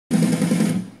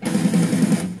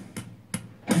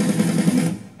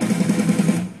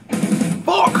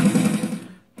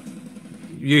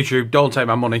YouTube, don't take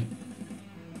my money.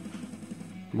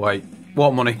 Wait,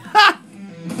 what money? Ha!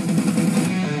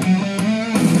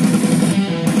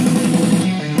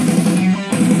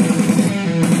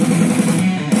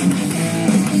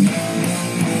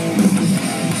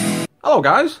 Hello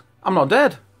guys, I'm not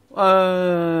dead.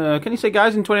 Can you say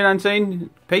guys in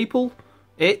 2019? People?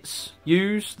 It's?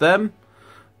 Yous? Them?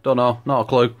 Don't know, not a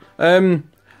clue. I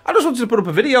just wanted to put up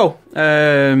a video.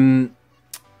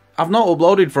 I've not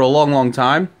uploaded for a long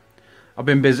time. I've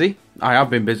been busy. I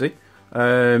have been busy.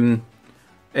 I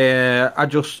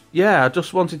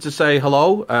just wanted to say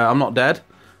hello. I'm not dead.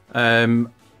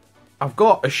 I've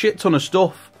got a shit ton of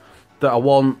stuff that I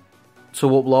want to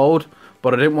upload,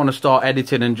 but I didn't want to start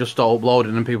editing and just start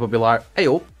uploading and people be like, hey,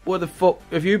 where the fuck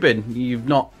have you been? You've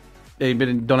not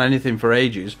done anything for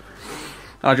ages.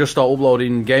 And I just start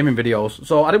uploading gaming videos.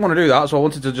 So I didn't want to do that, so I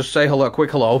wanted to just say hello, a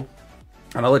quick hello.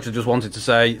 And I literally just wanted to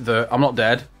say that I'm not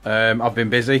dead. I've been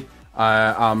busy.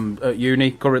 I'm at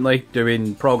uni currently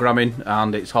doing programming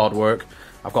and it's hard work.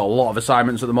 I've got a lot of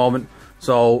assignments at the moment.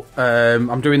 So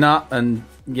I'm doing that, and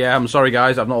yeah, I'm sorry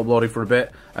guys, I've not uploaded for a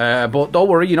bit. But don't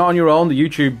worry, you're not on your own. The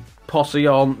YouTube posse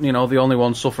aren't, you know, the only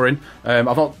ones suffering. I've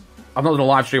not done a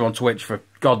live stream on Twitch for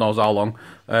God knows how long.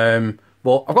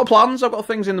 But I've got plans. I've got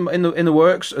things in the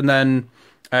works, and then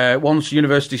once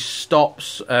university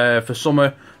stops for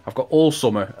summer, I've got all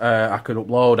summer. I can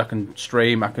upload, I can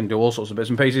stream, I can do all sorts of bits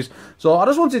and pieces. So I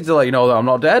just wanted to let you know that I'm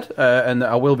not dead, and that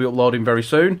I will be uploading very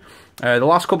soon. The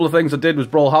last couple of things I did was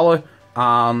Brawlhalla,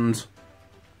 and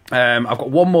I've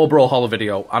got one more Brawlhalla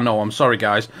video. I know, I'm sorry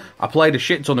guys. I played a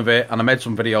shit ton of it and I made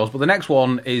some videos, but the next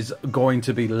one is going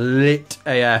to be lit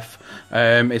AF.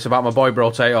 It's about my boy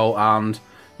Brotato, and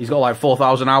he's got like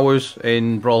 4,000 hours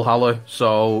in Brawlhalla,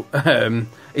 so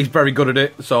he's very good at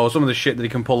it. So some of the shit that he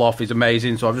can pull off is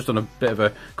amazing. So I've just done a bit of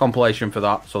a compilation for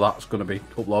that, so that's going to be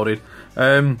uploaded.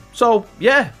 So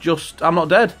yeah, I'm not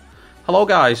dead. Hello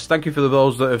guys, thank you for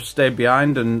those that have stayed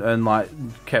behind and like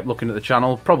kept looking at the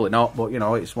channel. Probably not, but you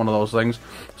know, it's one of those things.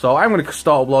 So I'm going to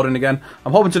start uploading again.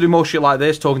 I'm hoping to do more shit like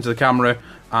this, talking to the camera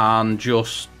and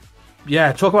just,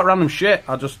 yeah, talk about random shit.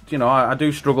 I just, you know, I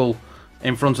do struggle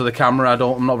in front of the camera.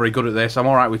 I'm not very good at this. I'm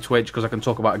alright with Twitch because I can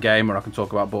talk about a game, or I can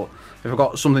talk about, but if I've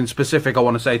got something specific I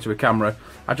want to say to a camera,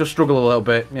 I just struggle a little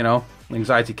bit, you know.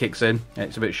 Anxiety kicks in,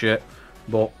 it's a bit shit.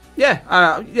 But yeah,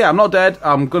 I'm not dead.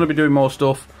 I'm going to be doing more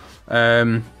stuff.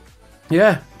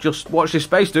 Yeah, just watch this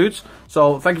space, dudes.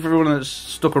 So thank you for everyone that's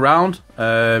stuck around.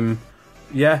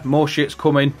 Yeah, more shit's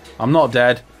coming. I'm not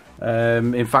dead.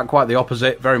 In fact, quite the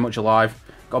opposite. Very much alive.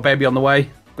 Got a baby on the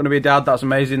way. Gonna be a dad. That's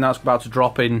amazing. That's about to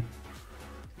drop in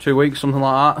 2 weeks, something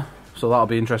like that. So that'll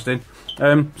be interesting.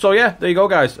 So yeah, there you go,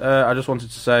 guys. I just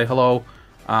wanted to say hello,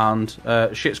 and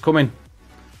shit's coming.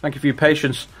 Thank you for your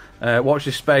patience. Watch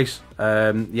this space.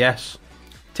 Yes.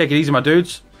 Take it easy, my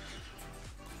dudes.